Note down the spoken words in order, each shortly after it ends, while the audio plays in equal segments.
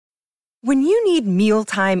When you need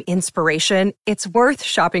mealtime inspiration, it's worth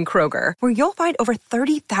shopping Kroger, where you'll find over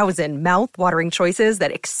 30,000 mouth-watering choices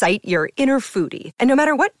that excite your inner foodie. And no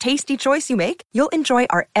matter what tasty choice you make, you'll enjoy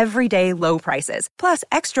our everyday low prices, plus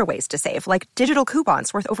extra ways to save, like digital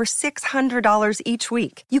coupons worth over $600 each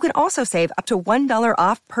week. You can also save up to $1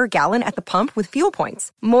 off per gallon at the pump with fuel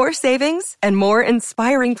points. More savings and more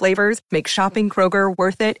inspiring flavors make shopping Kroger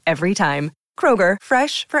worth it every time. Kroger,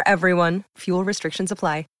 fresh for everyone. Fuel restrictions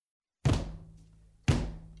apply.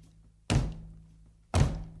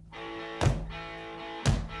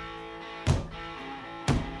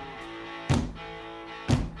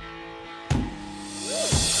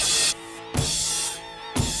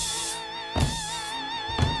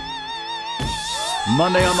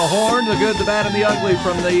 Monday on the Horn, the good, the bad, and the ugly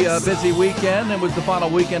from the busy weekend. It was the final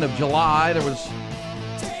weekend of July. There was,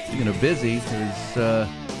 speaking of busy, there's the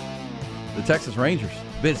Texas Rangers.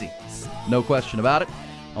 Busy, no question about it.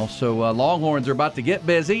 Also, Longhorns are about to get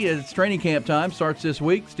busy. It's training camp time, starts this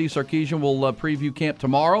week. Steve Sarkisian will preview camp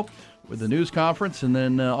tomorrow with the news conference, and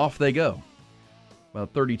then off they go.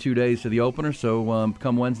 About 32 days to the opener, so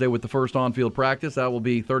come Wednesday with the first on-field practice, that will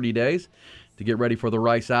be 30 days. To get ready for the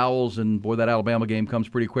Rice Owls, and boy, that Alabama game comes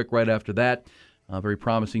pretty quick right after that. Very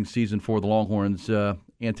promising season for the Longhorns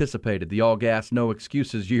anticipated. The all-gas,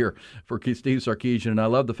 no-excuses year for Steve Sarkisian, and I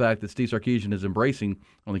love the fact that Steve Sarkisian is embracing, I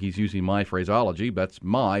don't think he's using my phraseology, that's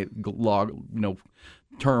my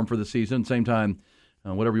term for the season. Same time,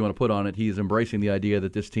 whatever you want to put on it, he is embracing the idea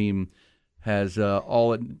that this team has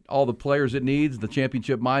all the players it needs, the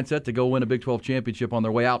championship mindset to go win a Big 12 championship on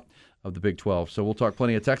their way out of the Big 12. So we'll talk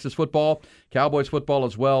plenty of Texas football, Cowboys football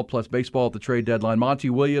as well, plus baseball at the trade deadline. Monty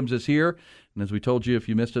Williams is here, and as we told you, if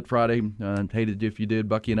you missed it Friday, hated if you did,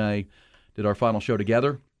 Bucky and I did our final show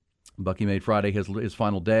together. Bucky made Friday his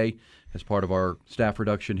final day as part of our staff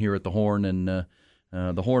reduction here at the Horn, and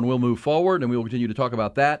the Horn will move forward, and we will continue to talk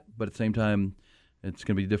about that, but at the same time, it's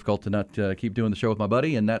going to be difficult to not keep doing the show with my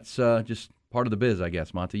buddy, and that's just part of the biz, I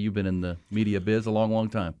guess. Monty, you've been in the media biz a long, long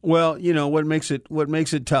time. Well, you know what makes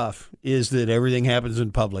it tough is that everything happens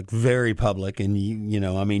in public, very public, and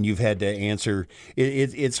you've had to answer.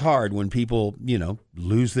 It's hard when people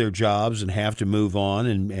lose their jobs and have to move on,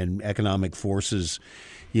 and economic forces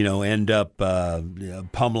end up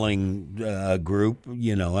pummeling a group,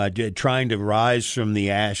 trying to rise from the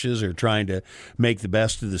ashes or trying to make the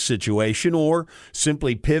best of the situation or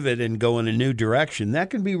simply pivot and go in a new direction. That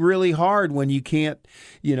can be really hard when you can't,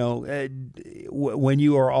 when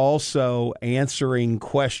you are also answering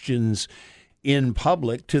questions in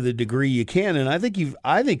public to the degree you can, and I think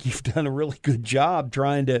you've done a really good job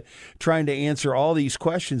trying to answer all these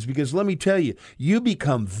questions, because let me tell you, you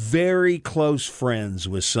become very close friends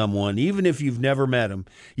with someone, even if you've never met them.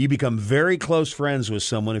 You become very close friends with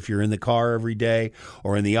someone if you're in the car every day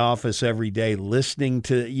or in the office every day, listening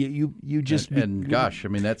to you. You just gosh, I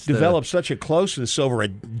mean that's develop such a closeness over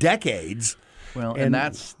decades. Well, and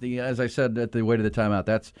that's as I said at the weight of the timeout.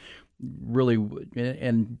 That's really,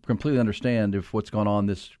 and completely understand if what's gone on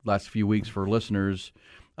this last few weeks for listeners.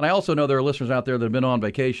 And I also know there are listeners out there that have been on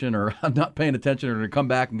vacation or not paying attention or to come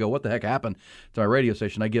back and go, what the heck happened to my radio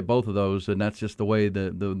station? I get both of those, and that's just the way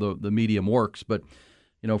the medium works. But,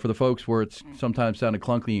 for the folks where it's sometimes sounded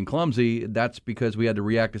clunky and clumsy, that's because we had to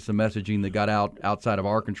react to some messaging that got outside of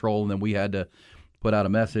our control, and then we had to put out a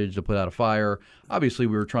message, to put out a fire. Obviously,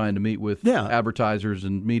 we were trying to meet with advertisers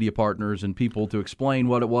and media partners and people to explain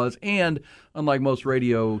what it was. And unlike most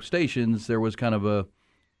radio stations, there was kind of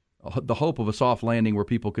the hope of a soft landing where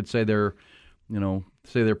people could say their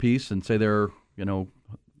piece and say their,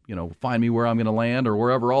 find me where I'm going to land or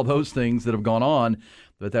wherever, all those things that have gone on.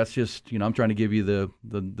 But that's just, I'm trying to give you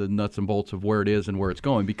the nuts and bolts of where it is and where it's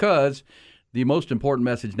going, because the most important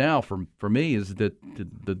message now for me is that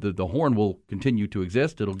the Horn will continue to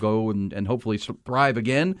exist. It'll go and hopefully thrive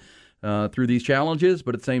again through these challenges,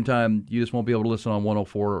 but at the same time, you just won't be able to listen on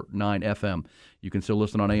 104.9 FM. You can still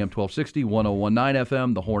listen on AM 1260, 101.9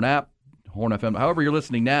 FM, the Horn app, Horn FM. However you're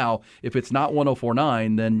listening now, if it's not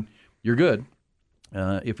 104.9, then you're good.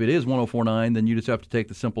 If it is 104.9, then you just have to take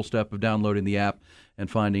the simple step of downloading the app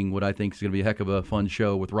and finding what I think is going to be a heck of a fun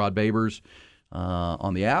show with Rod Babers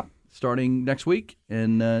on the app, starting next week.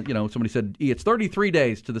 And, somebody said, it's 33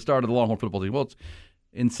 days to the start of the Longhorn football season. Well, it's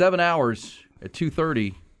in 7 hours at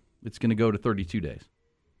 2:30, it's going to go to 32 days.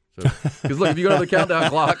 So, because look, if you go to the countdown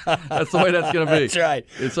clock, that's the way that's going to be. That's right.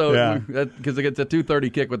 And so, because it gets a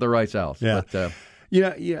 2:30 kick with the Rice Owls. Yeah. But,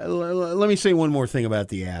 let me say one more thing about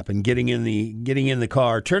the app and getting in the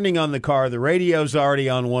car, turning on the car. The radio's already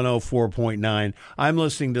on 104.9. I'm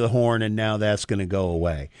listening to the Horn, and now that's going to go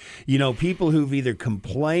away. People who've either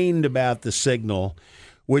complained about the signal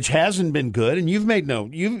which hasn't been good, and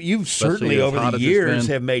you've certainly over the years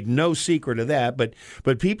have made no secret of that. But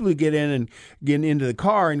people who get into the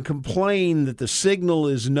car and complain that the signal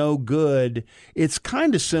is no good, it's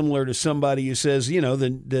kind of similar to somebody who says,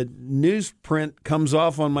 the newsprint comes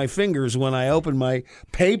off on my fingers when I open my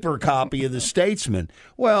paper copy of the Statesman.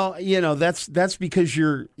 Well, that's because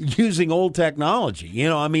you're using old technology.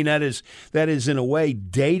 That is in a way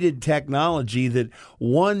dated technology that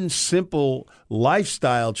one simple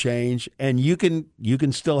lifestyle change, and you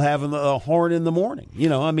can still have a horn in the morning.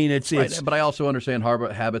 It's right. But I also understand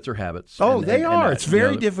habits are habits. They are. It's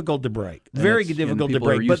very difficult to break. Very difficult to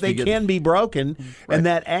break. But they can be broken. Right. And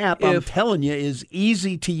that app, I'm telling you, is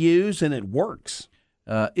easy to use and it works.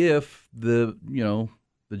 If the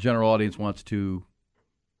general audience wants to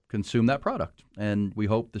consume that product, and we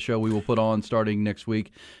hope the show we will put on starting next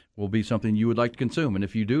week will be something you would like to consume. And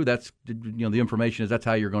if you do, that's the information is that's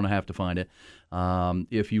how you're going to have to find it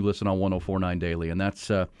if you listen on 104.9 Daily. And that's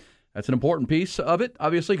an important piece of it,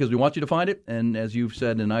 obviously, because we want you to find it. And as you've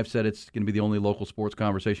said and I've said, it's going to be the only local sports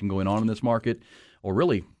conversation going on in this market. Or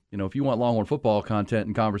really, if you want Longhorn football content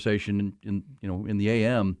and conversation in the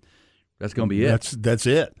AM, that's going to be it. That's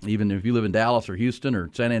it. Even if you live in Dallas or Houston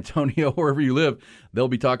or San Antonio, wherever you live, there'll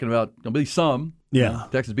be some. Yeah.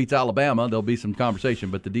 Texas beats Alabama. There'll be some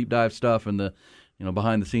conversation, but the deep dive stuff and the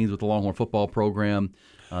behind the scenes with the Longhorn football program,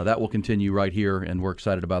 that will continue right here, and we're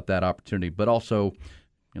excited about that opportunity. But also,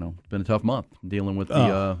 it's been a tough month dealing with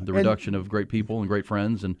the reduction of great people and great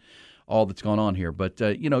friends and all that's gone on here. But,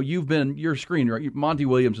 you've been your screenwriter. Monty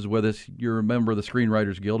Williams is with us. You're a member of the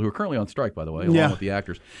Screenwriters Guild, who are currently on strike, by the way, along with the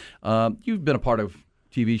actors. You've been a part of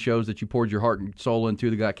TV shows that you poured your heart and soul into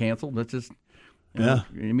that got canceled. That's just,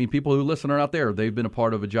 people who listen are out there. They've been a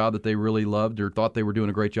part of a job that they really loved or thought they were doing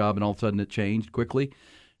a great job, and all of a sudden it changed quickly.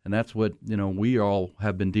 And that's what, we all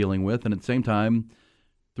have been dealing with. And at the same time,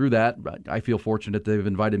 through that, I feel fortunate they've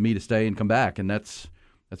invited me to stay and come back. And that's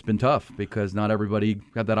been tough because not everybody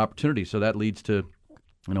had that opportunity. So that leads to,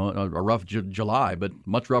 a rough July, but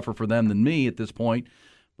much rougher for them than me at this point.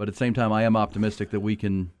 But at the same time, I am optimistic that we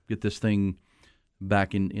can get this thing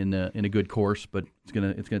back in a good course. But it's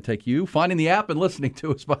gonna take you finding the app and listening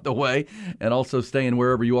to us, by the way, and also staying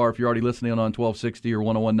wherever you are. If you're already listening on 1260 or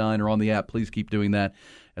 101.9 or on the app, please keep doing that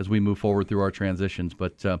as we move forward through our transitions.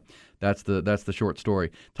 But that's the short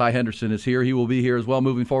story. Ty Henderson is here. He will be here as well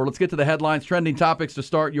moving forward. Let's get to the headlines, trending topics to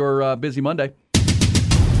start your busy Monday.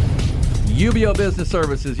 UBO Business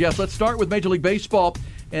Services. Yes, let's start with Major League Baseball.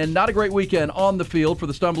 And not a great weekend on the field for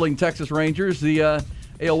the stumbling Texas Rangers. The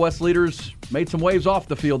AL West leaders made some waves off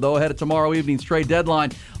the field, though, ahead of tomorrow evening's trade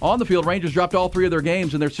deadline. On the field, Rangers dropped all three of their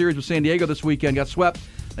games in their series with San Diego this weekend, got swept.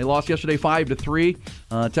 They lost yesterday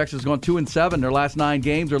 5-3. Texas has gone 2-7 their last 9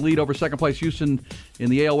 games. Their lead over second-place Houston in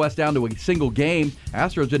the AL West down to a single game.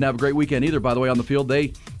 Astros didn't have a great weekend either, by the way, on the field.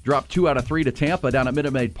 They dropped 2 out of 3 to Tampa down at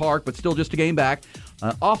Minute Maid Park, but still just a game back.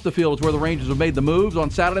 Off the field is where the Rangers have made the moves. On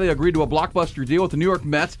Saturday, they agreed to a blockbuster deal with the New York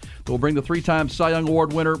Mets that will bring the 3-time Cy Young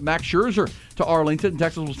Award winner Max Scherzer to Arlington.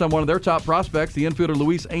 Texas will send one of their top prospects, the infielder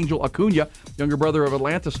Luis Angel Acuna, younger brother of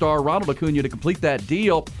Atlanta star Ronald Acuna, to complete that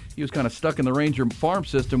deal. He was kind of stuck in the Ranger farm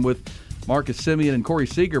system with Marcus Semien and Corey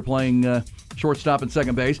Seager playing shortstop and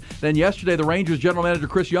second base. Then yesterday, the Rangers general manager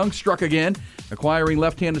Chris Young struck again, acquiring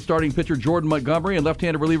left-handed starting pitcher Jordan Montgomery and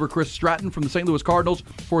left-handed reliever Chris Stratton from the St. Louis Cardinals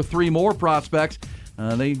for 3 more prospects.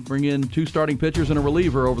 They bring in 2 starting pitchers and a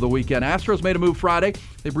reliever over the weekend. Astros made a move Friday.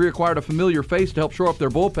 They've reacquired a familiar face to help shore up their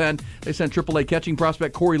bullpen. They sent AAA catching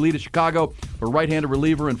prospect Corey Lee to Chicago for right-handed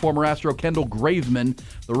reliever and former Astro Kendall Graveman,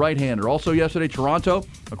 the right-hander. Also yesterday, Toronto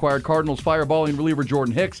acquired Cardinals fireballing reliever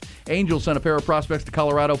Jordan Hicks. Angels sent a pair of prospects to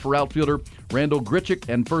Colorado for outfielder Randall Grichuk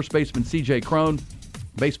and first baseman C.J. Cron.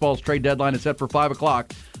 Baseball's trade deadline is set for 5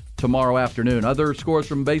 o'clock tomorrow afternoon. Other scores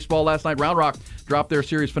from baseball last night: Round Rock dropped their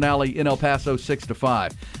series finale in El Paso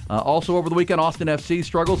 6-5. Also over the weekend, Austin FC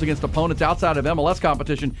struggles against opponents outside of MLS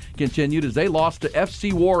competition continued as they lost to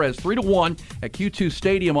FC Juarez 3-1 at Q2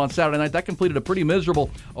 Stadium on Saturday night. That completed a pretty miserable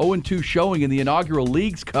 0-2 showing in the inaugural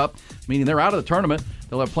Leagues Cup, meaning they're out of the tournament.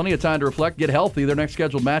 They'll have plenty of time to reflect, get healthy. Their next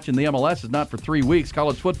scheduled match in the MLS is not for 3 weeks.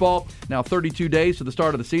 College football, now 32 days to the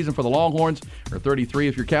start of the season for the Longhorns, or 33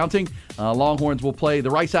 if you're counting. Longhorns will play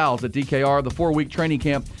the Rice Owls at DKR. The 4-week training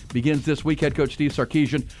camp begins this week. Head coach Steve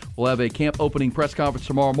Sarkisian will have a camp opening press conference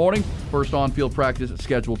tomorrow morning. First on-field practice is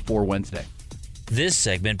scheduled for Wednesday. This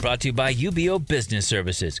segment brought to you by UBO Business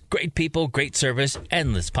Services. Great people, great service,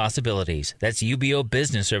 endless possibilities. That's UBO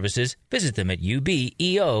Business Services. Visit them at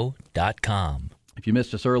ubeo.com. If you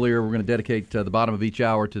missed us earlier, we're going to dedicate the bottom of each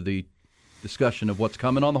hour to the discussion of what's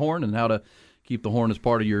coming on the Horn and how to keep the Horn as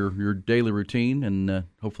part of your daily routine, and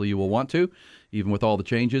hopefully you will want to. even with all the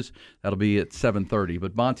changes. That'll be at 7:30.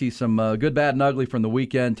 But Monty, some good, bad, and ugly from the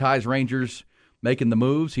weekend. Ties Rangers making the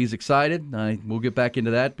moves. He's excited. We'll get back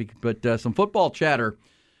into that. But some football chatter,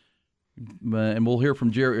 and we'll hear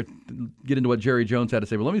from Jerry, get into what Jerry Jones had to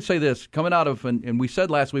say. But let me say this. Coming out of, and we said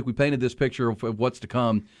last week, we painted this picture of what's to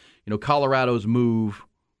come. Colorado's move,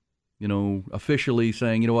 officially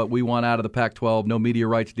saying, what, we want out of the Pac-12. No media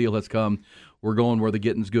rights deal has come. We're going where the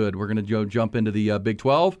getting's good. We're going to jump into the Big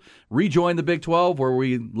 12, rejoin the Big 12 where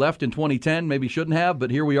we left in 2010. Maybe shouldn't have,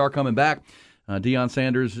 but here we are coming back. Deion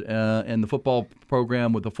Sanders and the football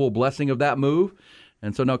program with the full blessing of that move.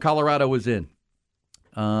 And so now Colorado is in.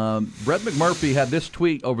 Brett McMurphy had this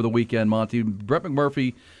tweet over the weekend, Monty. Brett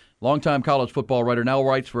McMurphy, longtime college football writer, now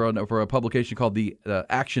writes for a publication called the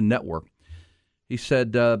Action Network. He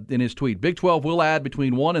said in his tweet, Big 12 will add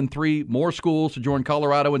between 1 and 3 more schools to join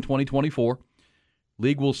Colorado in 2024.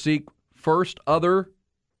 League will seek first other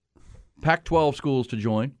Pac-12 schools to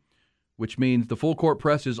join, which means the full court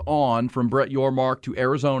press is on from Brett Yormark to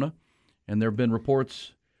Arizona. And there have been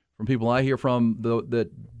reports from people I hear from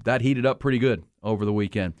that heated up pretty good over the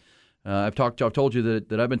weekend. I've told you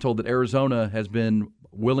that I've been told that Arizona has been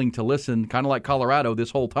willing to listen, kind of like Colorado this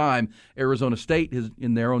whole time. Arizona State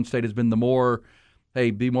in their own state has been the more, hey,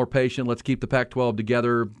 be more patient. Let's keep the Pac-12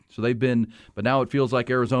 together. So they've been, but now it feels like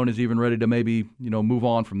Arizona's even ready to maybe move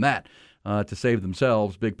on from that to save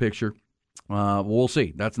themselves. Big picture, we'll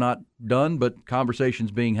see. That's not done, but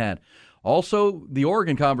conversations being had. Also, the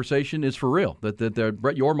Oregon conversation is for real. That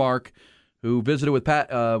Brett Yormark, who visited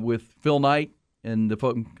with Phil Knight. And of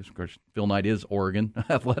course, Phil Knight is Oregon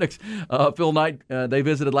athletics. Phil Knight, they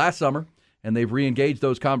visited last summer, and they've re-engaged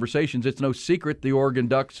those conversations. It's no secret the Oregon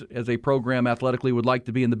Ducks, as a program athletically, would like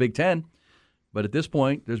to be in the Big Ten. But at this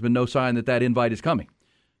point, there's been no sign that invite is coming.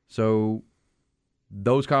 So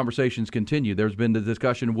those conversations continue. There's been the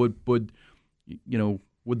discussion, would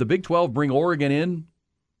the Big 12 bring Oregon in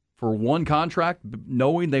for one contract,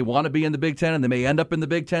 knowing they want to be in the Big Ten and they may end up in the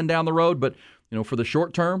Big Ten down the road, but for the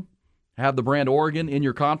short term, have the brand Oregon in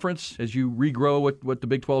your conference as you regrow what the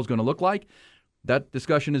Big 12 is going to look like. That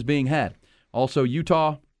discussion is being had. Also,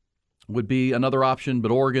 Utah would be another option,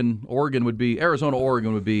 but Oregon would be,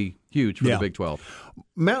 Oregon would be huge for the Big 12.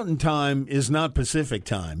 Mountain time is not Pacific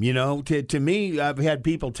time. To me, I've had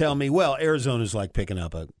people tell me, well, Arizona's like picking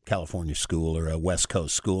up a California school or a West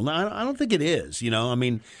Coast school. No, I don't think it is.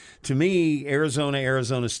 To me,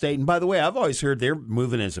 Arizona State, and by the way, I've always heard they're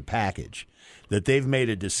moving as a package. That they've made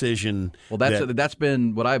a decision. Well, that's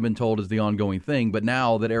been what I've been told is the ongoing thing. But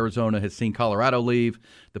now that Arizona has seen Colorado leave,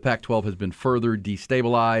 the Pac-12 has been further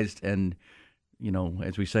destabilized, and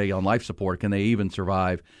as we say on life support, can they even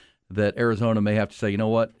survive? That Arizona may have to say, you know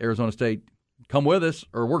what, Arizona State, come with us,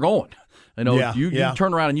 or we're going. You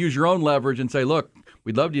turn around and use your own leverage and say, look,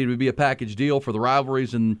 we'd love you to be a package deal for the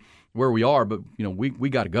rivalries and where we are, but we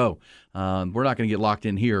got to go. We're not going to get locked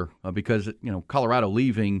in here because Colorado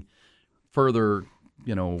leaving further,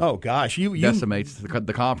 decimates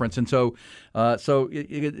the conference, and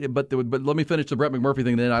but let me finish the Brett McMurphy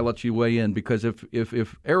thing, then I let you weigh in, because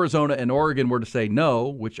if Arizona and Oregon were to say no,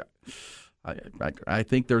 which I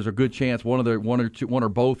think there's a good chance one or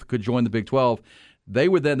both could join the Big 12, they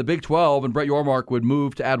would then, the Big 12 and Brett Yormark would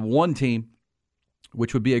move to add one team,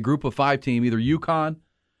 which would be a group of 5 team, either UConn,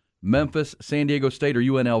 Memphis, San Diego State, or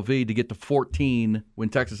UNLV, to get to 14 when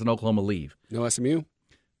Texas and Oklahoma leave. No SMU?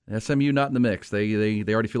 SMU not in the mix. They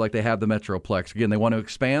already feel like they have the Metroplex. Again, they want to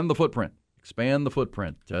expand the footprint.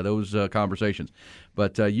 Those conversations.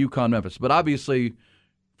 But UConn, Memphis. But obviously,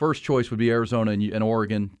 first choice would be Arizona and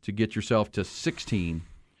Oregon to get yourself to 16.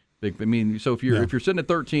 So if you're sitting at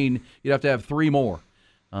 13, you'd have to have 3 more.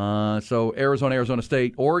 So Arizona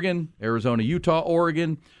State, Oregon, Arizona, Utah,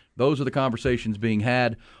 Oregon. Those are the conversations being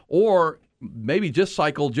had. Or maybe just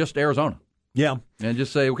cycle just Arizona. Yeah. And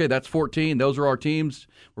just say, okay, that's 14. Those are our teams.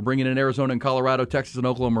 We're bringing in Arizona and Colorado. Texas and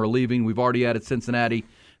Oklahoma are leaving. We've already added Cincinnati,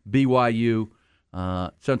 BYU,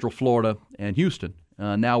 Central Florida, and Houston.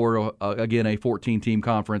 Now we're, again, a 14-team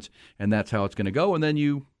conference, and that's how it's going to go. And then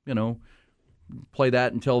you play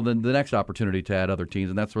that until the next opportunity to add other teams,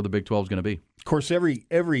 and that's where the Big 12 is going to be. Of course,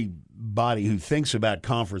 everybody who thinks about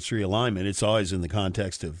conference realignment, it's always in the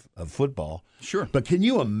context of football. Sure. But can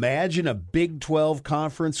you imagine a Big 12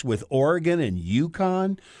 conference with Oregon and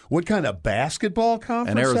UConn? What kind of basketball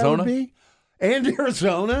conference and Arizona? That would be? And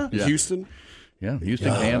Arizona? Yeah. Houston? Yeah,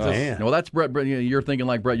 Houston, Kansas. Man. Well, that's Brett. You're thinking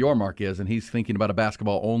like Brett Yormark is, and he's thinking about a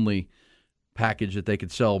basketball-only package that they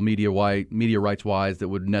could sell media rights-wise that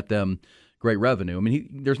would net them great revenue.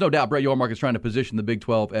 There's no doubt Brett Yormark is trying to position the Big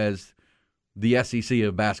 12 as the SEC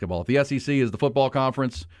of basketball. If the SEC is the football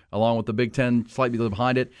conference, along with the Big Ten slightly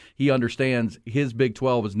behind it, he understands his Big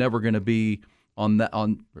 12 is never going to be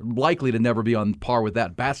likely to never be on par with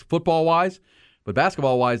that football-wise. But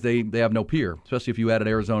basketball-wise, they have no peer, especially if you added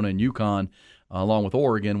Arizona and UConn along with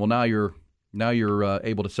Oregon. Well, now you're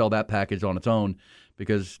able to sell that package on its own,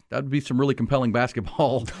 because that would be some really compelling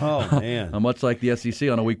basketball. Oh, man. Much like the SEC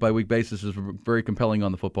on a week-by-week basis is very compelling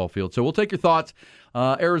on the football field. So we'll take your thoughts.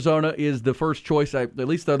 Arizona is the first choice. At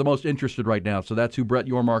least they're the most interested right now. So that's who Brett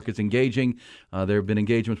Yormark is engaging. There have been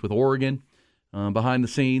engagements with Oregon behind the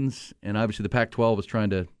scenes, and obviously the Pac-12 is trying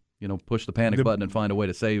to push the panic button and find a way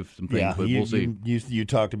to save some things. Yeah, but we'll see. You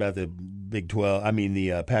talked about the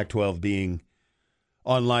the Pac-12 being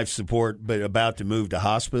on life support, but about to move to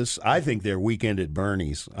hospice. I think they're weekend at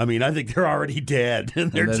Bernie's. I think they're already dead,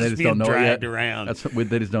 and they're just being dragged around.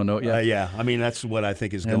 They just don't know it yet. Yeah, that's what I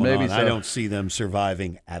think is going on. So. I don't see them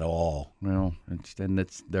surviving at all. Well,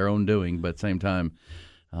 it's their own doing, but at the same time,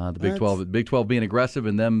 the Big 12 being aggressive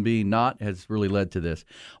and them being not has really led to this.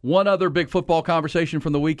 One other big football conversation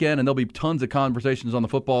from the weekend, and there'll be tons of conversations on the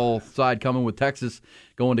football side coming with Texas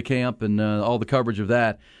going to camp and all the coverage of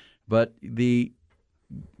that. But the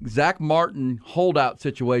Zach Martin holdout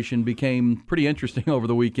situation became pretty interesting over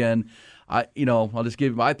the weekend. I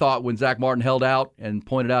thought when Zach Martin held out and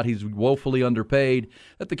pointed out he's woefully underpaid,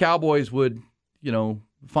 that the Cowboys would,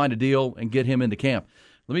 find a deal and get him into camp.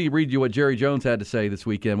 Let me read you what Jerry Jones had to say this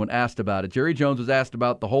weekend when asked about it. Jerry Jones was asked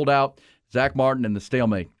about the holdout, Zach Martin, and the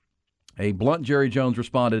stalemate. A blunt Jerry Jones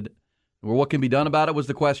responded, well, what can be done about it was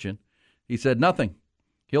the question. He said, nothing.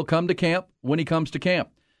 He'll come to camp when he comes to camp.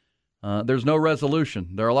 There's no resolution.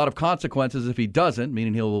 There are a lot of consequences if he doesn't,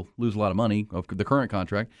 meaning he'll lose a lot of money of the current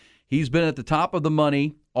contract. He's been at the top of the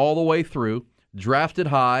money all the way through, drafted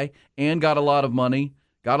high, and got a lot of money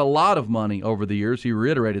over the years. He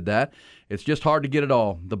reiterated that. It's just hard to get it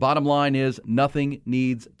all. The bottom line is nothing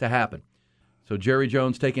needs to happen. So Jerry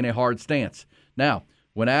Jones taking a hard stance. Now,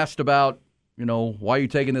 when asked about, why are you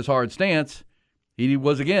taking this hard stance, he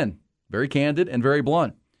was, again, very candid and very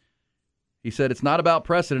blunt. He said, it's not about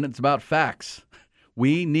precedent, it's about facts.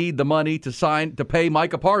 We need the money to pay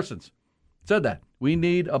Micah Parsons. Said that. We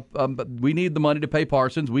need the money to pay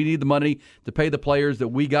Parsons. We need the money to pay the players that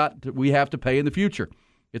we have to pay in the future.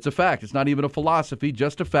 It's a fact. It's not even a philosophy,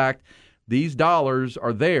 just a fact. These dollars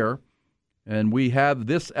are there, and we have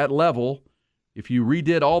this at level. If you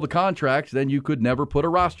redid all the contracts, then you could never put a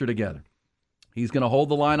roster together. He's going to hold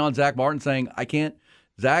the line on Zach Martin, saying, I can't.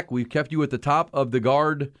 Zach, we've kept you at the top of the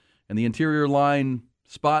guard and the interior line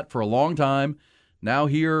spot for a long time. Now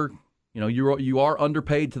here, you are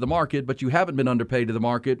underpaid to the market, but you haven't been underpaid to the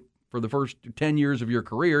market for the first 10 years of your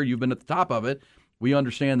career. You've been at the top of it. We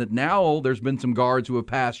understand that now there's been some guards who have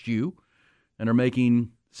passed you and are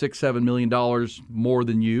making $6-7 million more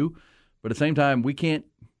than you. But at the same time, we can't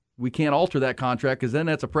alter that contract, because then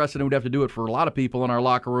that's a precedent. We'd have to do it for a lot of people in our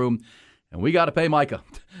locker room. And we got to pay Micah,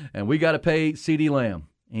 and we got to pay CeeDee Lamb.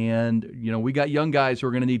 And, we got young guys who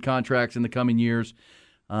are going to need contracts in the coming years.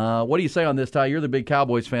 What do you say on this, Ty? You're the big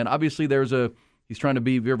Cowboys fan. Obviously, he's trying to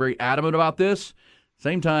be very, very adamant about this.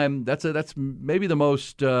 Same time, that's maybe the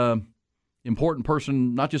most important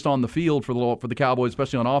person, not just on the field for the Cowboys,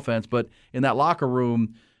 especially on offense, but in that locker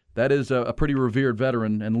room. That is a pretty revered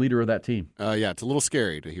veteran and leader of that team. Yeah, it's a little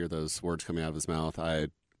scary to hear those words coming out of his mouth.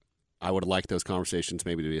 I would have liked those conversations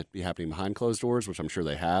maybe to be happening behind closed doors, which I'm sure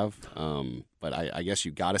they have. But I guess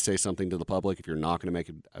you got to say something to the public if you're not going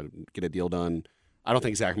to get a deal done. I don't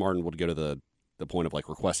think Zach Martin would go to the point of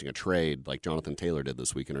requesting a trade like Jonathan Taylor did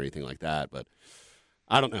this weekend or anything like that. But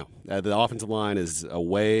I don't know. The offensive line is a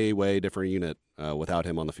way, way different unit without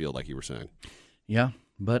him on the field, like you were saying. Yeah,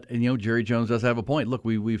 but Jerry Jones does have a point. Look,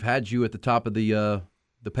 we've had you at the top of the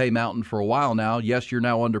pay mountain for a while now. Yes, you're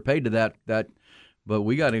now underpaid to that. But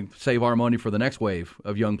we got to save our money for the next wave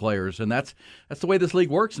of young players, and that's the way this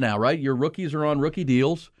league works now, right? Your rookies are on rookie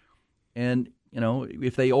deals, and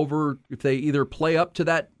if they either play up to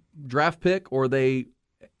that draft pick or they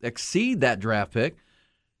exceed that draft pick,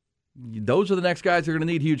 those are the next guys that are going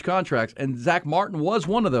to need huge contracts. And Zach Martin was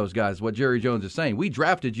one of those guys. What Jerry Jones is saying, we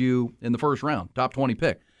drafted you in the first round, top 20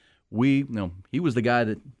 pick. He was the guy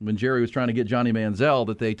that when Jerry was trying to get Johnny Manziel,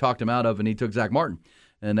 that they talked him out of, and he took Zach Martin,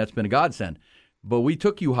 and that's been a godsend. But we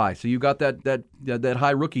took you high, so you got that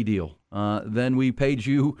high rookie deal. Then we paid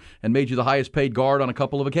you and made you the highest paid guard on a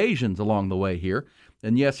couple of occasions along the way here.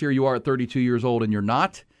 And yes, here you are at 32 years old, and you're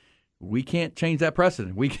not. We can't change that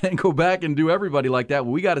precedent. We can't go back and do everybody like that.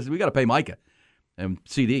 We got to pay Micah and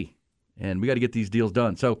CD, and we got to get these deals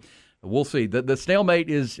done. So we'll see. The stalemate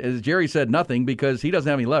is, as Jerry said, nothing, because he doesn't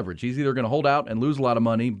have any leverage. He's either going to hold out and lose a lot of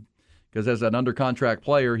money, because as an under contract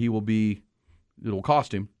player, it'll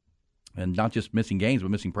cost him, and not just missing games,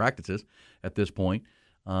 but missing practices at this point.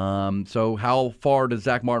 So how far does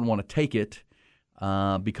Zach Martin want to take it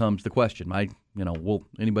becomes the question.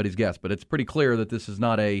 Anybody's guess, but it's pretty clear that this is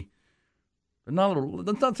it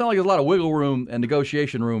does not sound like there's a lot of wiggle room and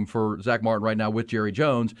negotiation room for Zach Martin right now with Jerry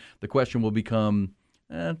Jones. The question will become,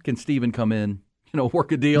 can Steven come in,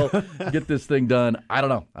 work a deal, get this thing done? I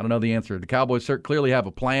don't know. I don't know the answer. The Cowboys clearly have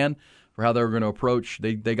a plan for how they're going to approach.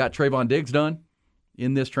 They got Trayvon Diggs done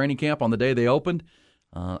in this training camp on the day they opened.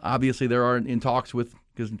 Obviously, they are in talks with,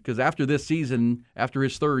 because after this season, after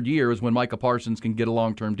his third year, is when Micah Parsons can get a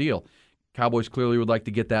long-term deal. Cowboys clearly would like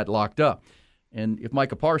to get that locked up. And if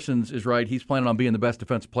Micah Parsons is right, he's planning on being the best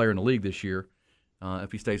defensive player in the league this year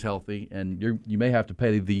if he stays healthy. And you may have to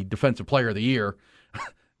pay the defensive player of the year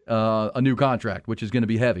a new contract, which is going to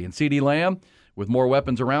be heavy. And CeeDee Lamb, with more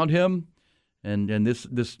weapons around him, and this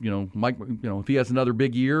Mike, if he has another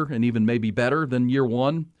big year and even maybe better than year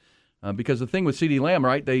one, because the thing with CeeDee Lamb,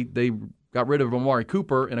 right, they got rid of Amari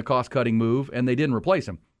Cooper in a cost-cutting move, and they didn't replace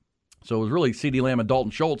him. So it was really CeeDee Lamb and Dalton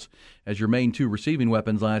Schultz as your main two receiving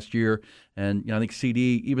weapons last year. And I think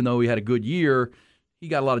CeeDee, even though he had a good year, he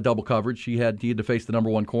got a lot of double coverage. He had to face the number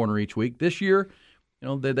one corner each week. This year,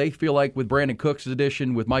 they feel like with Brandon Cooks'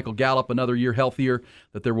 addition, with Michael Gallup another year healthier,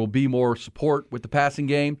 that there will be more support with the passing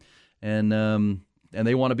game. And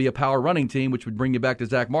they want to be a power running team, which would bring you back to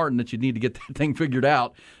Zach Martin, that you need to get that thing figured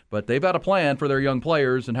out. But they've got a plan for their young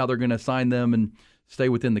players and how they're going to sign them and stay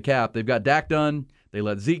within the cap. They've got Dak done. They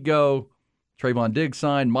let Zeke go. Trayvon Diggs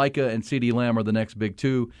signed. Micah and CeeDee Lamb are the next big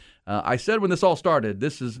two. I said when this all started,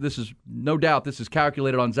 this is no doubt this is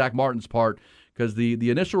calculated on Zach Martin's part, because the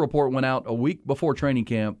initial report went out a week before training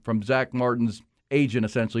camp from Zach Martin's agent,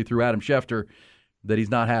 essentially through Adam Schefter, that he's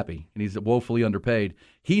not happy and he's woefully underpaid.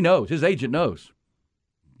 He knows. His agent knows.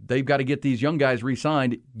 They've got to get these young guys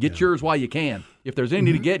re-signed. Get yours while you can. If there's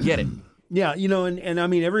anything to get it. Yeah, and I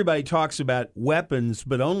mean, everybody talks about weapons,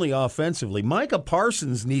 but only offensively. Micah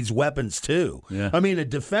Parsons needs weapons, too. Yeah. I mean, a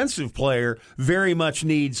defensive player very much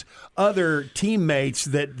needs other teammates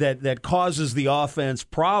that causes the offense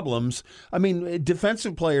problems. I mean,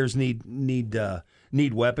 defensive players need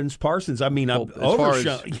weapons. Parsons, I mean, well,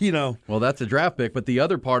 Well, that's a draft pick, but the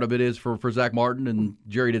other part of it is for Zach Martin, and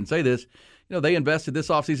Jerry didn't say this, they invested this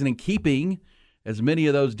offseason in keeping as many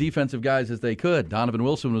of those defensive guys as they could. Donovan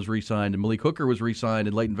Wilson was re-signed, and Malik Hooker was re-signed,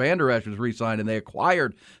 and Leighton Vander Esch was re-signed, and they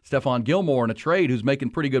acquired Stephon Gilmore in a trade who's making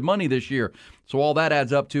pretty good money this year. So all that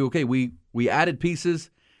adds up to, okay, we added pieces.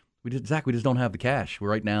 We just don't have the cash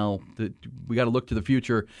right now. We got to look to the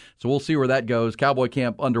future. So we'll see where that goes. Cowboy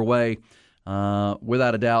camp underway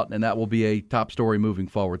without a doubt, and that will be a top story moving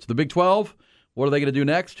forward. So the Big 12, what are they going to do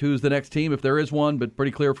next? Who's the next team, if there is one? But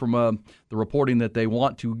pretty clear from the reporting that they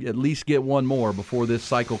want to at least get one more before this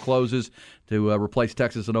cycle closes to replace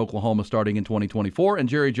Texas and Oklahoma starting in 2024. And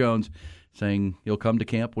Jerry Jones saying he'll come to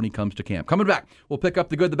camp when he comes to camp. Coming back, we'll pick up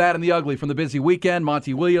the good, the bad, and the ugly from the busy weekend.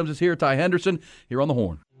 Monty Williams is here. Ty Henderson here on the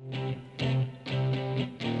Horn.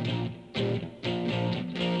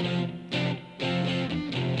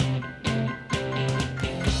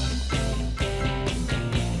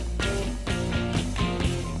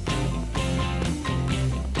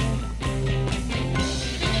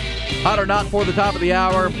 Hot or not for the top of the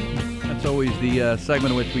hour. That's always the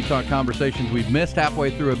segment in which we talk conversations we've missed halfway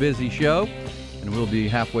through a busy show. And we'll be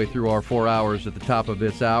halfway through our 4 hours at the top of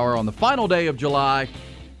this hour on the final day of July,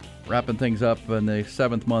 wrapping things up in the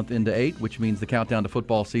 7th month into 8, which means the countdown to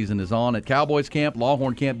football season is on. At Cowboys camp,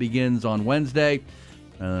 Longhorn camp begins on Wednesday,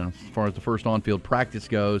 as far as the first on-field practice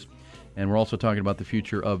goes. And we're also talking about the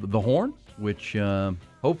future of the Horn, which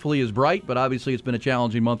hopefully is bright, but obviously it's been a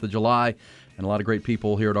challenging month of July. And a lot of great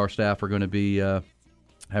people here at our staff are going to be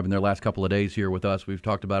having their last couple of days here with us. We've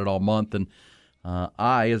talked about it all month. And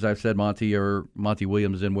as I've said, Monty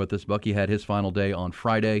Williams is in with us. Bucky had his final day on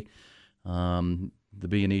Friday. The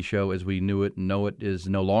B&E show as we knew it and know it is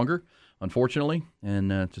no longer, unfortunately.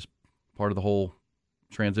 And just part of the whole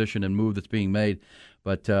transition and move that's being made.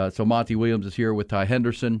 But so Monty Williams is here with Ty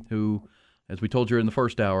Henderson, who, as we told you in the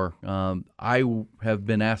first hour, I have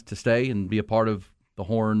been asked to stay and be a part of the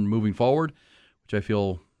Horn moving forward, which I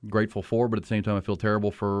feel grateful for, but at the same time I feel terrible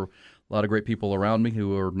for a lot of great people around me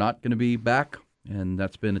who are not going to be back, and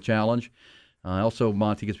that's been a challenge. Also,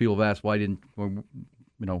 Monty, because people have asked why didn't,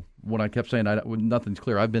 when I kept saying nothing's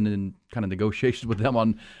clear, I've been in kind of negotiations with them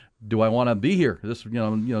on, do I want to be here? This,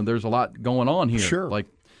 there's a lot going on here. Sure. Like,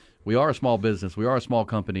 we are a small business, we are a small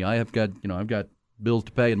company. I've got bills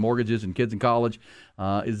to pay and mortgages and kids in college.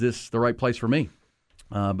 Is this the right place for me?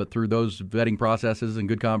 But through those vetting processes and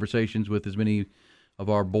good conversations with as many of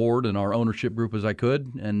our board and our ownership group as I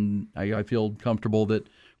could, and I feel comfortable that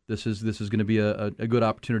this is going to be a good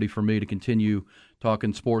opportunity for me to continue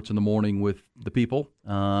talking sports in the morning with the people.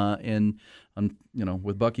 And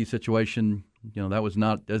with Bucky's situation, that was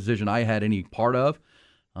not a decision I had any part of.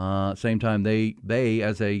 Same time, they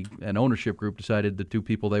as an ownership group decided the two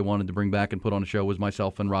people they wanted to bring back and put on a show was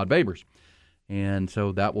myself and Rod Babers, and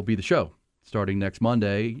so that will be the show starting next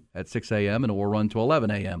Monday at 6 a.m. and it will run to 11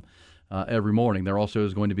 a.m. Every morning. There also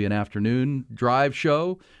is going to be an afternoon drive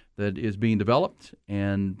show that is being developed,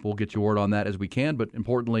 and we'll get you word on that as we can. But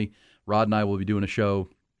importantly, Rod and I will be doing a show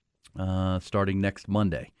starting next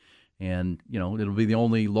Monday. And, it'll be the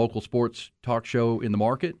only local sports talk show in the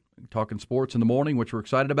market, talking sports in the morning, which we're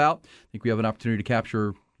excited about. I think we have an opportunity to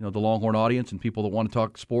capture, the Longhorn audience and people that want to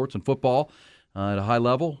talk sports and football at a high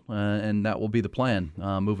level, and that will be the plan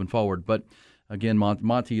moving forward. But again,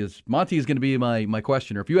 Monty is going to be my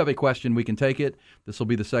questioner. If you have a question, we can take it. This will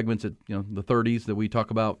be the segments at the 30s that we talk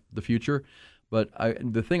about the future. But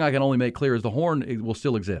the thing I can only make clear is the Horn will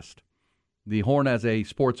still exist. The Horn as a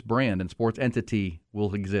sports brand and sports entity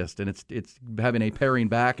will exist, and it's having a paring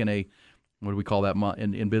back and a, what do we call that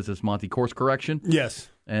in business, Monty, course correction? Yes.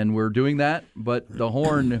 And we're doing that. But the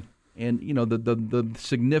Horn and the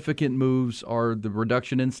significant moves are the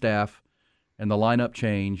reduction in staff and the lineup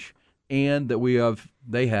change. And that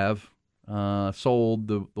they have sold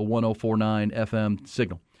the 104.9 FM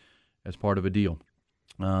signal as part of a deal.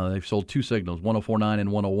 They've sold two signals, 104.9 and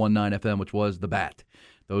 101.9 FM, which was the BAT.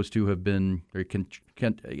 Those two have been,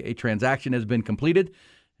 a transaction has been completed.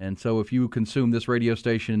 And so if you consume this radio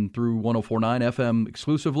station through 104.9 FM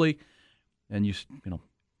exclusively, and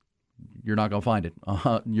you're not going to find it.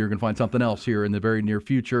 You're going to find something else here in the very near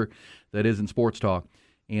future that isn't sports talk.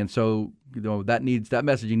 And so, that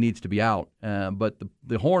messaging needs to be out. But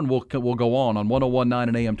the Horn will go on 101.9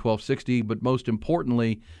 and AM 1260, but most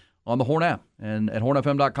importantly, on the Horn app and at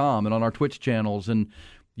hornfm.com and on our Twitch channels and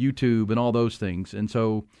YouTube and all those things. And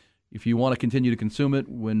so, if you want to continue to consume it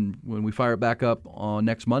when we fire it back up on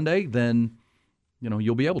next Monday, then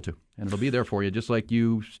you'll be able to, and it'll be there for you. Just like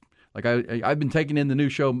I've been taking in the new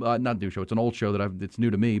show, not new show, it's an old show it's new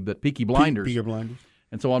to me, but Peaky Blinders. Peaky Blinders.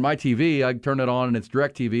 And so on my TV, I turn it on and it's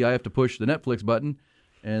DirecTV. I have to push the Netflix button,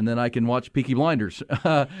 and then I can watch Peaky Blinders.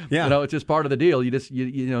 Yeah. It's just part of the deal.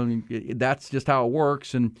 That's just how it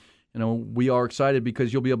works. And we are excited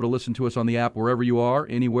because you'll be able to listen to us on the app wherever you are,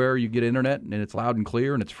 anywhere you get internet, and it's loud and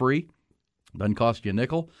clear and it's free. It doesn't cost you a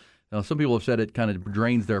nickel. Now, some people have said it kind of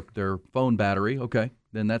drains their phone battery. Okay,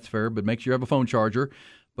 then that's fair, but make sure you have a phone charger.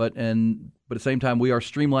 But at the same time, we are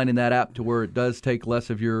streamlining that app to where it does take less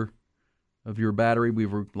of your battery.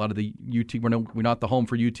 A lot of the UT. We're not the home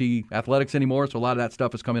for UT athletics anymore, so a lot of that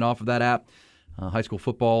stuff is coming off of that app. High school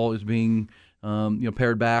football is being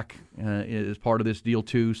pared back as part of this deal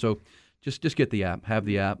too. So just get the app, have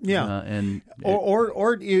the app. Yeah,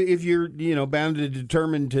 or if you're bound and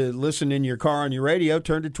determined to listen in your car on your radio,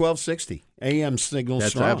 turn to 1260 AM signal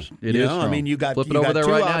strong. It is strong. I mean, you got flip it you over got there two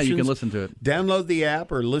right options. now. You can listen to it. Download the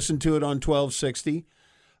app or listen to it on 1260.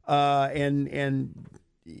 And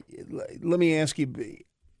let me ask you,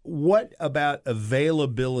 what about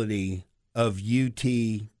availability of UT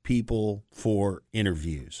people for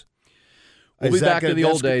interviews? We'll be back to the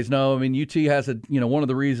old days. No, I mean UT has one of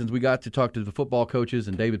the reasons we got to talk to the football coaches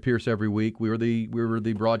and David Pierce every week. We were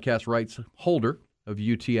the broadcast rights holder of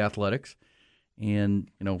UT athletics, and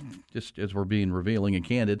just as we're being revealing and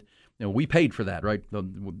candid, we paid for that, right?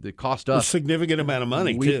 It cost us a significant amount of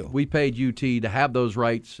money too. We paid UT to have those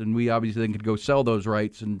rights, and we obviously then could go sell those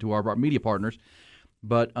rights to our media partners.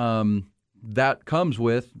 But that comes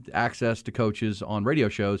with access to coaches on radio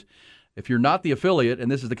shows. If you're not the affiliate,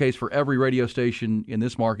 and this is the case for every radio station in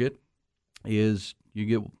this market, is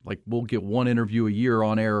we'll get one interview a year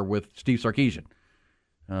on air with Steve Sarkisian.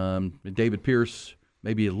 David Pierce,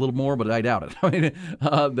 maybe a little more, but I doubt it. I mean,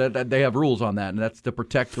 that they have rules on that, and that's to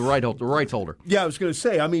protect the rights holder. Yeah, I was going to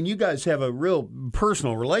say, I mean, you guys have a real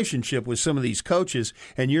personal relationship with some of these coaches,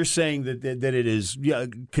 and you're saying that it is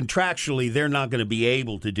contractually they're not going to be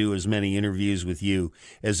able to do as many interviews with you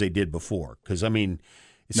as they did before. Because, I mean,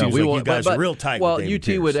 it seems like you guys are real tight with David UT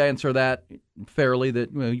Pierce. would answer that fairly,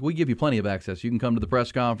 that we give you plenty of access. You can come to the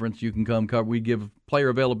press conference. You can come cover. We give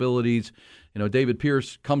player availabilities. David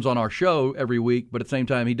Pierce comes on our show every week, but at the same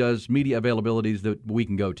time, he does media availabilities that we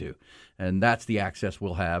can go to, and that's the access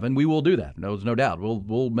we'll have, and we will do that. There's no doubt.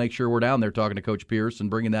 We'll make sure we're down there talking to Coach Pierce and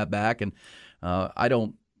bringing that back. And I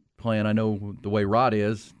don't plan. I know the way Rod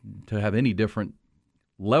is to have any different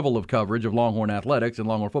level of coverage of Longhorn athletics and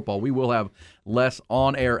Longhorn football. We will have less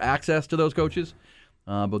on-air access to those coaches,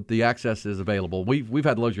 but the access is available. We've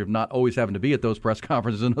had the luxury of not always having to be at those press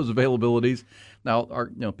conferences and those availabilities. Now,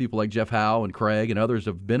 people like Jeff Howe and Craig and others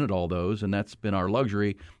have been at all those, and that's been our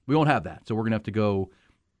luxury. We won't have that, so we're going to have to go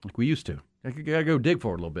like we used to. I got to go dig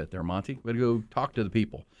for it a little bit there, Monty. We got to go talk to the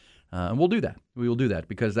people, and we'll do that. We will do that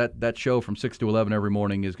because that show from 6 to 11 every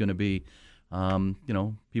morning is going to be,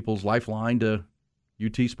 people's lifeline to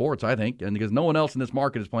UT sports, I think, and because no one else in this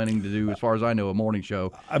market is planning to do, as far as I know, a morning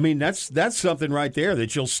show. I mean, that's something right there,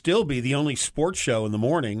 that you'll still be the only sports show in the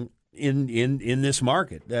morning in this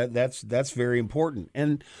market. That's very important.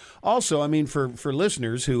 And also, I mean, for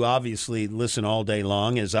listeners who obviously listen all day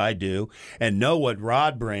long, as I do, and know what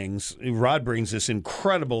Rod brings this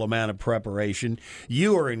incredible amount of preparation.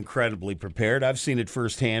 You are incredibly prepared. I've seen it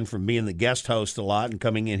firsthand from being the guest host a lot and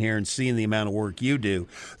coming in here and seeing the amount of work you do.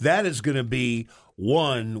 That is going to be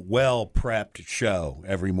one well-prepped show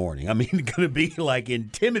every morning. I mean, going to be like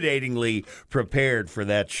intimidatingly prepared for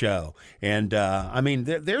that show. And I mean,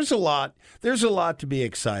 there's a lot to be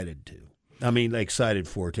excited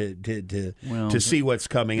for to see what's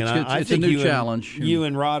coming. And I think a new challenge. You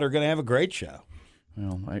and Rod are going to have a great show.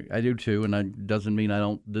 Well, I do too, and it doesn't mean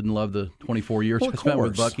I didn't love the 24 years I spent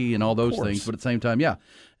with Bucky and all those things. But at the same time, yeah,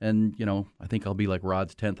 and I think I'll be like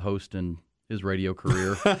Rod's 10th host in his radio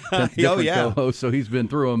career. Co-host, so he's been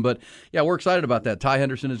through them. But yeah, we're excited about that. Ty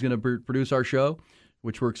Henderson is going to produce our show,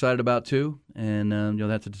 which we're excited about too. And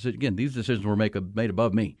that's a decision. Again, these decisions were made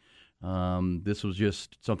above me. This was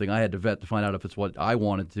just something I had to vet to find out if it's what I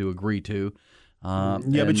wanted to agree to. But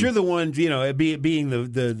you're the ones, being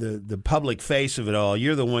the public face of it all,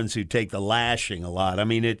 you're the ones who take the lashing a lot. I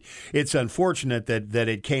mean, it's unfortunate that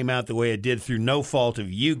it came out the way it did through no fault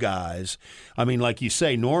of you guys. I mean, like you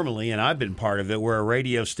say, normally, and I've been part of it, where a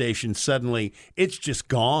radio station suddenly, it's just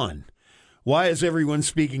gone. Why is everyone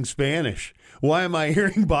speaking Spanish? Why am I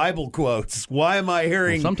hearing Bible quotes? Why am I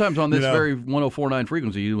hearing... Well, sometimes on this very 104.9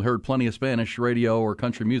 frequency, you heard plenty of Spanish radio or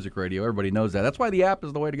country music radio. Everybody knows that. That's why the app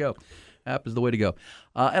is the way to go.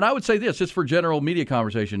 And I would say this, just for general media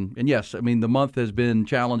conversation, and yes, I mean, the month has been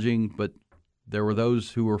challenging, but there were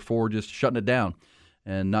those who were for just shutting it down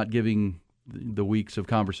and not giving the weeks of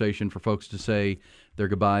conversation for folks to say their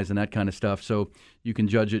goodbyes and that kind of stuff. So you can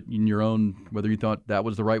judge it in your own, whether you thought that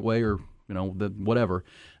was the right way or, whatever.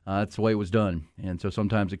 That's the way it was done. And so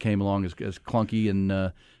sometimes it came along as clunky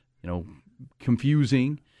and,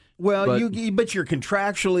 confusing. Well, but you're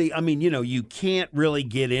contractually, I mean, you can't really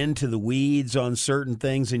get into the weeds on certain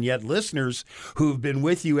things, and yet listeners who've been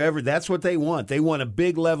with you that's what they want. They want a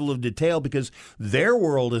big level of detail because their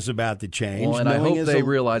world is about to change. Well, and I hope they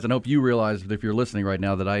realize, and I hope you realize, if you're listening right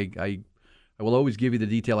now, that I will always give you the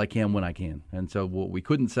detail I can when I can. And so what we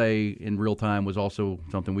couldn't say in real time was also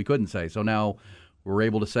something we couldn't say. So now we're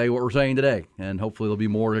able to say what we're saying today, and hopefully there'll be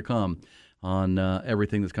more to come on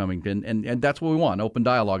everything that's coming. And that's what we want, open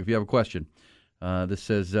dialogue if you have a question. This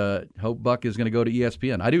says, hope Buck is going to go to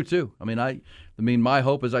ESPN. I do too. I mean, my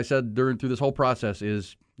hope, as I said through this whole process,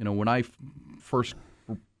 is, when I first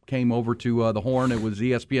came over to the Horn, it was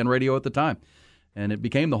ESPN radio at the time. And it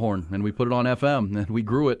became the Horn, and we put it on FM, and we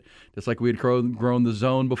grew it just like we had grown the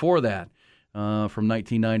Zone before that, from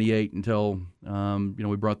 1998 until we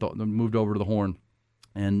moved over to the Horn.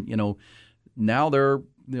 And now there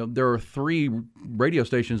are 3 radio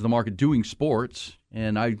stations in the market doing sports,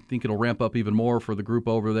 and I think it'll ramp up even more for the group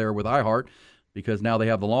over there with iHeart because now they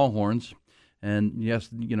have the Longhorns. And yes,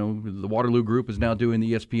 the Waterloo group is now doing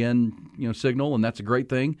the ESPN, signal, and that's a great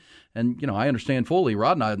thing. And, I understand fully,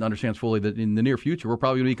 Rod and I understands fully that in the near future we're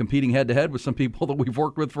probably going to be competing head-to-head with some people that we've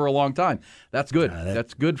worked with for a long time. That's good.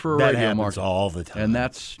 That's good for a radio market. That happens all the time. And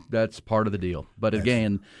that's part of the deal. But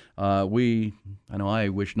again, I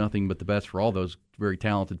wish nothing but the best for all those very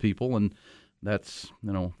talented people, and that's,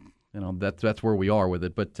 that's where we are with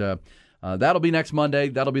it. But that'll be next Monday.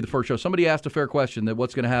 That'll be the first show. Somebody asked a fair question that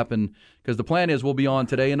what's going to happen, because the plan is we'll be on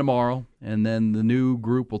today and tomorrow, and then the new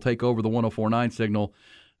group will take over the 104.9 signal.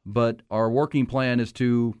 But our working plan is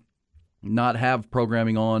to not have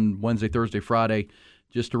programming on Wednesday, Thursday, Friday,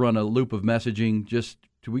 just to run a loop of messaging.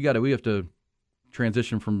 We have to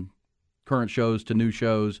transition from current shows to new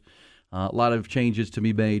shows. A lot of changes to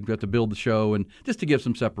be made. We have to build the show, and just to give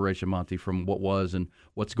some separation, Monty, from what was and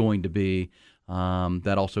what's going to be.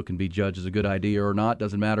 That also can be judged as a good idea or not.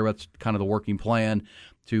 Doesn't matter. That's kind of the working plan.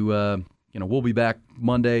 We'll be back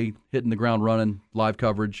Monday, hitting the ground running, live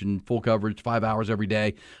coverage and full coverage, 5 hours every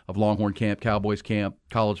day of Longhorn camp, Cowboys camp,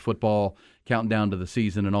 college football, counting down to the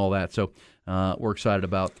season and all that. So we're excited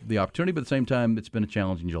about the opportunity, but at the same time, it's been a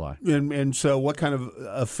challenge in July. And so what kind of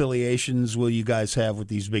affiliations will you guys have with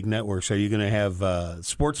these big networks? Are you going to have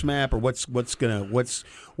SportsMap, or what's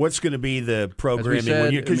going to be the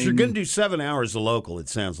programming? Because you're going to do 7 hours of local, it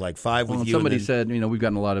sounds like, 5 with you. Somebody said, we've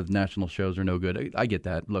gotten a lot of national shows are no good. I get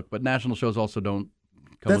that. Look, but national shows also don't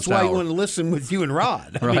come That's why you want to listen with you and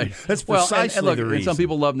Rod. I right. mean, that's precisely and the reason. And some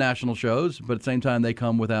people love national shows, but at the same time, they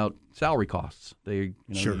come without salary costs.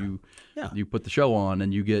 Sure. You put the show on,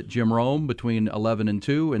 and you get Jim Rome between 11 and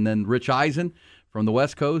 2, and then Rich Eisen from the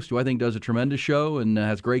West Coast, who I think does a tremendous show and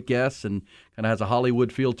has great guests and kind of has a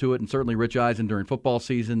Hollywood feel to it. And certainly Rich Eisen during football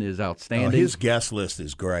season is outstanding. His guest list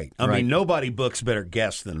is great. I mean, nobody books better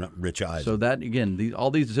guests than Rich Eisen. So that, again,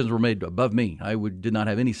 all these decisions were made above me. I did not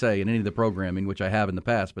have any say in any of the programming, which I have in the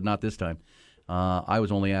past, but not this time. I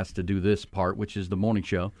was only asked to do this part, which is the morning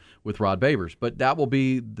show with Rod Babers. But that will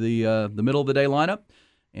be the middle of the day lineup.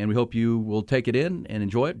 And we hope you will take it in and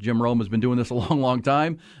enjoy it. Jim Rome has been doing this a long, long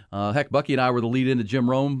time. Heck, Bucky and I were the lead into Jim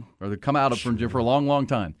Rome, or the come out from Jim for a long, long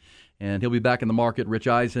time. And he'll be back in the market, Rich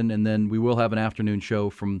Eisen, and then we will have an afternoon show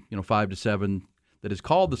from 5 to 7 that is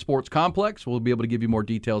called the Sports Complex. We'll be able to give you more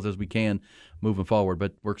details as we can moving forward.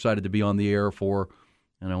 But we're excited to be on the air for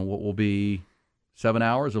what will be 7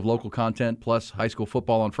 hours of local content, plus high school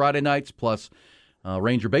football on Friday nights, plus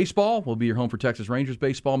Ranger baseball. We'll be your home for Texas Rangers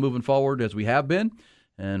baseball moving forward, as we have been.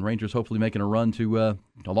 And Rangers hopefully making a run to a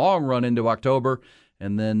long run into October,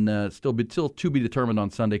 and then still to be determined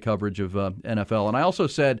on Sunday coverage of NFL. And I also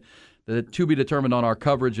said that to be determined on our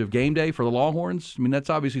coverage of game day for the Longhorns. I mean,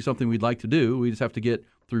 that's obviously something we'd like to do. We just have to get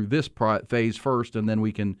through this phase first, and then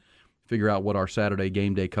we can figure out what our Saturday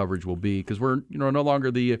game day coverage will be. Because we're no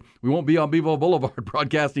longer we won't be on Bevo Boulevard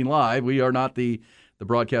broadcasting live. We are not the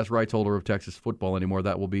broadcast rights holder of Texas football anymore.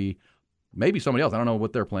 That will be maybe somebody else. I don't know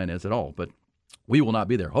what their plan is at all, but we will not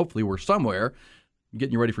be there. Hopefully we're somewhere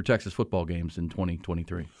getting you ready for Texas football games in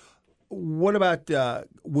 2023. What about,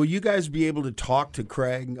 will you guys be able to talk to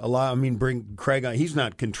Craig a lot? I mean, bring Craig on. He's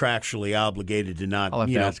not contractually obligated to not, I'll have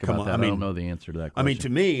to ask come about on. that. I don't know the answer to that question. I mean, to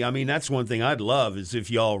me, that's one thing I'd love is if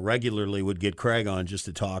y'all regularly would get Craig on just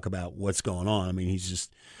to talk about what's going on. I mean, he's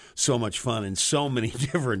just so much fun in so many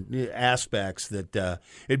different aspects that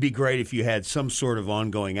it'd be great if you had some sort of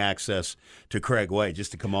ongoing access to Craig Way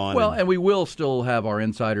just to come on. Well, and we will still have our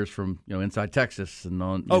insiders from Inside Texas and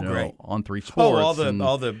on great. on 3 Sports.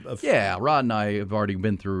 Yeah, Rod and I have already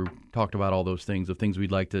talked about all those things, of things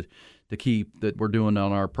we'd like to keep that we're doing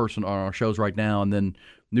on our shows right now, and then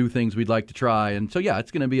new things we'd like to try. And so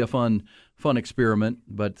it's going to be a fun experiment,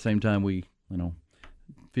 but at the same time we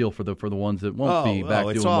feel for the ones that won't be back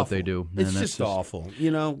doing awful. what they do. It's just awful,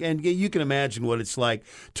 and you can imagine what it's like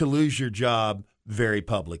to lose your job very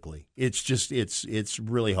publicly. It's just it's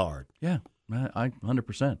really hard. Yeah, I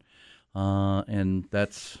 100%. And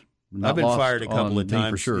that's not I've been fired a couple of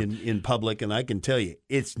times for sure. in public, and I can tell you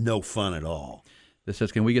it's no fun at all. This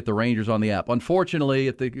says, can we get the Rangers on the app? Unfortunately,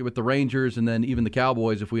 with the Rangers and then even the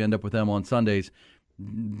Cowboys, if we end up with them on Sundays,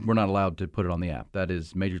 we're not allowed to put it on the app. That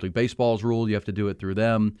is Major League Baseball's rule. You have to do it through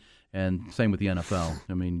them, and same with the NFL.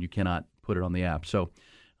 I mean, you cannot put it on the app. So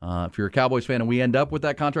if you're a Cowboys fan and we end up with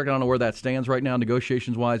that contract, I don't know where that stands right now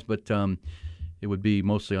negotiations-wise, but it would be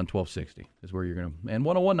mostly on 1260 is where you're going to. And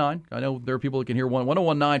 1019, I know there are people that can hear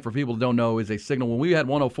 1019 for people that don't know, is a signal. When we had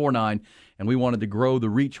 1049 and we wanted to grow the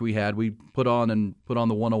reach we had, we put on the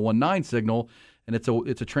 1019 signal, and it's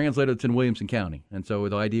a translator that's in Williamson County. And so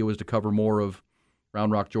the idea was to cover more of Round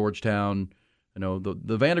Rock, Georgetown.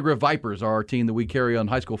 The Vandergrift Vipers are our team that we carry on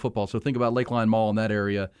high school football. So think about Lakeline Mall in that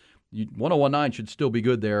area. 1019 should still be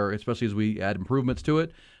good there, especially as we add improvements to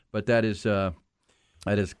it. But that is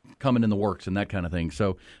coming in the works and that kind of thing.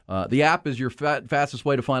 So the app is your fastest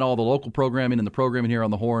way to find all the local programming, and the programming here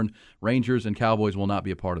on the Horn. Rangers and Cowboys will not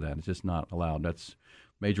be a part of that. It's just not allowed. That's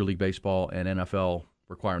Major League Baseball and NFL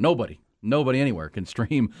require. Nobody anywhere can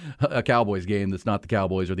stream a Cowboys game that's not the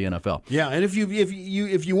Cowboys or the NFL. Yeah, and if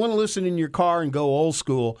you want to listen in your car and go old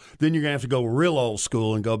school, then you're going to have to go real old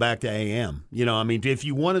school and go back to AM. If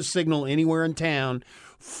you want to signal anywhere in town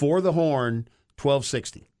for the Horn,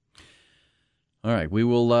 1260. All right, we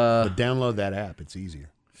will but download that app. It's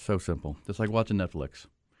easier. So simple. Just like watching Netflix.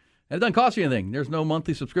 And it doesn't cost you anything. There's no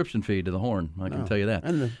monthly subscription fee to the Horn. I can tell you that.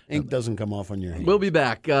 And the ink doesn't come off on your hand. We'll be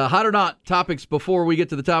back. Hot or not topics before we get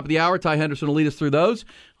to the top of the hour. Ty Henderson will lead us through those.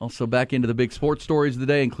 Also back into the big sports stories of the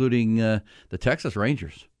day, including the Texas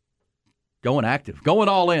Rangers. Going active. Going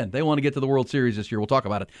all in. They want to get to the World Series this year. We'll talk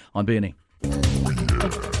about it on B&E.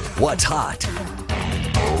 What's hot?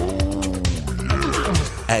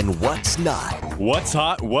 And what's not? What's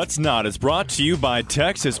Hot, What's Not is brought to you by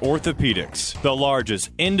Texas Orthopedics, the largest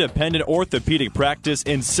independent orthopedic practice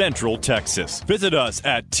in Central Texas. Visit us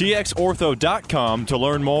at txortho.com to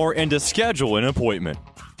learn more and to schedule an appointment.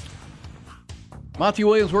 Monty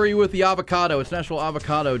Williams, where are you with the avocado? It's National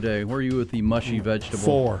Avocado Day. Where are you with the mushy vegetable?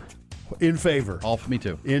 4. In favor. All for me,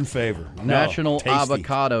 too. In favor. National Tasty.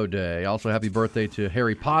 Avocado Day. Also, happy birthday to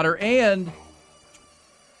Harry Potter. And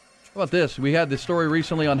how about this? We had this story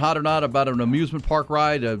recently on Hot or Not about an amusement park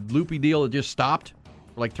ride, a loopy deal that just stopped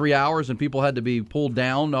for like 3 hours and people had to be pulled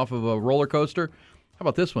down off of a roller coaster. How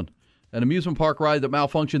about this one? An amusement park ride that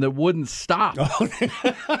malfunctioned that wouldn't stop.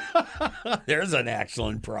 There's an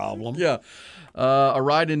excellent problem. Yeah. A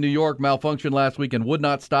ride in New York malfunctioned last week and would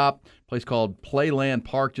not stop. A place called Playland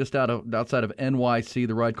Park just outside of NYC.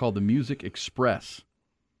 The ride called the Music Express.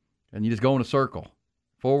 And you just go in a circle,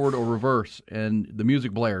 forward or reverse, and the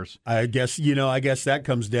music blares. I guess that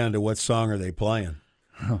comes down to what song are they playing.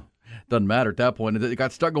 Doesn't matter at that point. It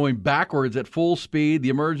got stuck going backwards at full speed. The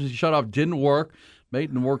emergency shutoff didn't work.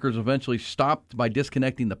 Maintenance workers eventually stopped by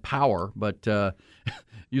disconnecting the power, but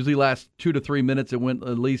usually lasts 2 to 3 minutes. It went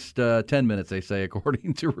at least 10 minutes, they say,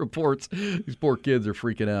 according to reports. These poor kids are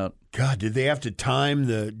freaking out. God, did they have to time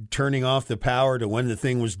the turning off the power to when the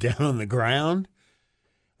thing was down on the ground?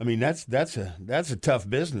 I mean, that's a tough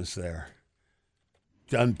business there.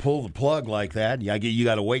 To unpull the plug like that, you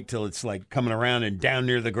got to wait till it's like coming around and down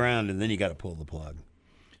near the ground, and then you got to pull the plug.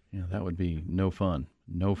 Yeah, that would be no fun.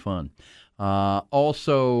 No fun.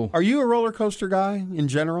 Also, are you a roller coaster guy in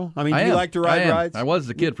general? I mean, do you like to ride rides? I was as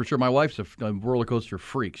a kid for sure. My wife's a roller coaster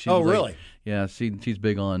freak. She's really? Yeah, she's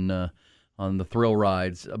big on the thrill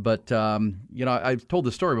rides. But I've told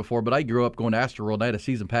this story before. But I grew up going to Astroworld. I had a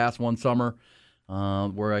season pass one summer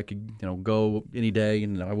where I could go any day,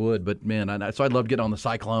 and I would. But man, so I'd love getting on the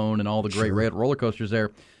Cyclone and all the great roller coasters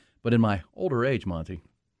there. But in my older age, Monty,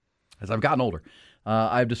 as I've gotten older,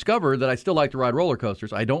 I've discovered that I still like to ride roller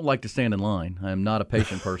coasters. I don't like to stand in line. I'm not a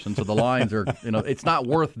patient person, so the lines are, it's not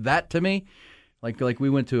worth that to me. Like we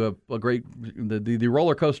went to a great the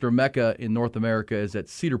roller coaster mecca in North America is at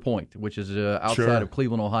Cedar Point, which is outside of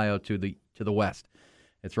Cleveland, Ohio, to the west.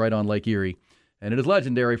 It's right on Lake Erie, and it is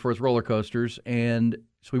legendary for its roller coasters. And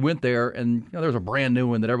so we went there, and there was a brand new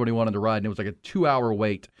one that everybody wanted to ride, and it was like a 2-hour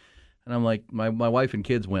wait. And I'm like, my wife and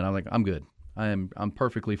kids went. I'm like, I'm good. I'm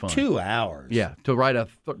perfectly fine. 2 hours. Yeah, to ride a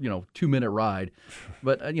 2-minute ride,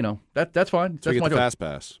 but that's fine. So that's you get the fast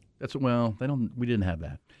pass. We didn't have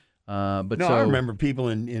that. But I remember people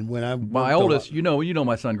in when I my oldest. You know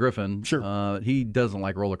my son Griffin. Sure. He doesn't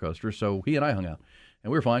like roller coasters, so he and I hung out,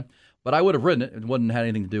 and we were fine. But I would have ridden it. It wouldn't have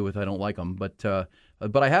anything to do with I don't like them. But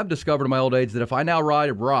I have discovered in my old age that if I now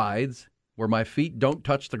ride rides where my feet don't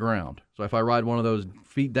touch the ground, so if I ride one of those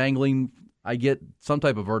feet dangling, I get some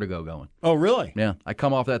type of vertigo going. Oh, really? Yeah. I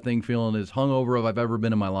come off that thing feeling as hungover as I've ever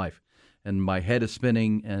been in my life. And my head is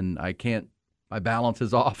spinning, and my balance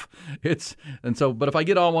is off. But if I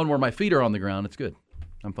get on one where my feet are on the ground, it's good.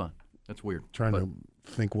 I'm fine. That's weird. Trying to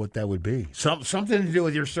think what that would be. Something to do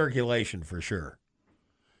with your circulation, for sure.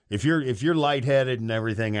 If you're lightheaded and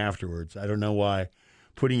everything afterwards, I don't know why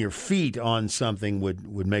putting your feet on something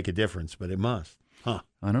would make a difference, but it must. Huh.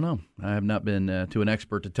 I don't know. I have not been to an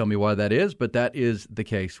expert to tell me why that is, but that is the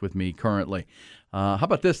case with me currently. How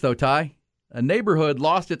about this, though, Ty? A neighborhood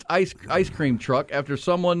lost its ice cream truck after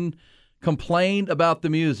someone complained about the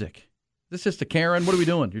music. This is just a Karen. What are we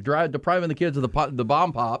doing? You're depriving the kids of the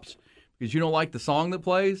bomb pops because you don't like the song that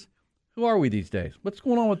plays? Who are we these days? What's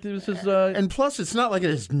going on with this? And plus, it's not like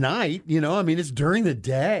it's night. I mean, it's during the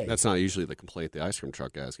day. That's not usually the complaint the ice cream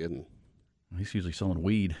truck guy's getting. He's usually selling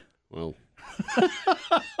weed. Well,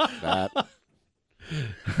 that.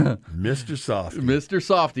 Mr. Softy. Mr.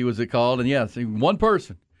 Softy was it called. And yes, one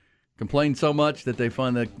person complained so much that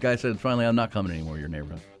the guy said, finally, I'm not coming anymore to your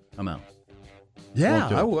neighborhood. I'm out. Yeah,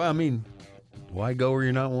 I mean, why go where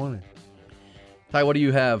you're not wanted? Ty, what do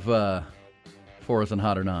you have for us on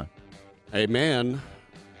Hot or Not? A man,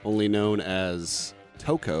 only known as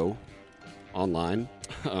Toko online,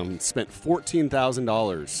 spent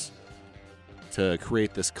 $14,000 to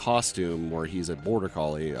create this costume where he's a border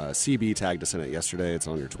collie. CB tagged us in it yesterday. It's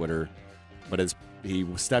on your Twitter. But he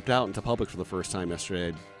stepped out into public for the first time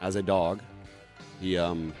yesterday as a dog. He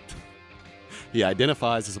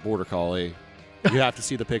identifies as a border collie. You have to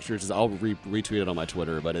see the pictures. I'll retweet it on my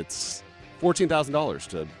Twitter. But it's $14,000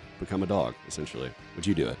 to become a dog, essentially. Would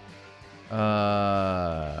you do it? You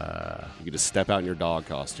could just step out in your dog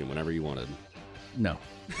costume whenever you wanted. No,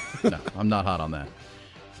 I'm not hot on that.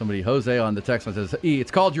 Somebody, Jose on the text line says, it's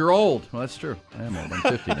called you're old. Well, that's true. I am old. I'm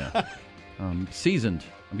 50 now. Seasoned.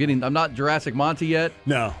 I'm not Jurassic Monty yet.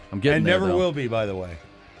 No. I'm getting and there, never though. will be, by the way.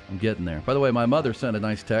 I'm getting there. By the way, my mother sent a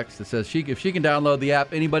nice text that says if she can download the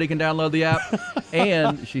app, anybody can download the app.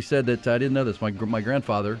 And she said that, I didn't know this, my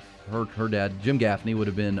grandfather, her dad, Jim Gaffney, would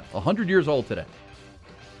have been 100 years old today.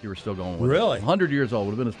 You were still going with Really? it. 100 years old.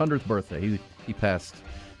 Would have been his 100th birthday. He passed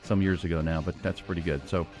some years ago now, but that's pretty good.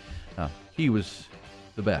 So he was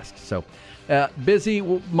the best. So busy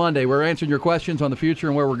Monday. We're answering your questions on the future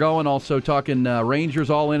and where we're going. Also talking Rangers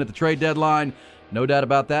all in at the trade deadline. No doubt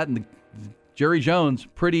about that. And Jerry Jones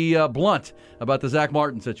pretty blunt about the Zach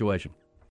Martin situation.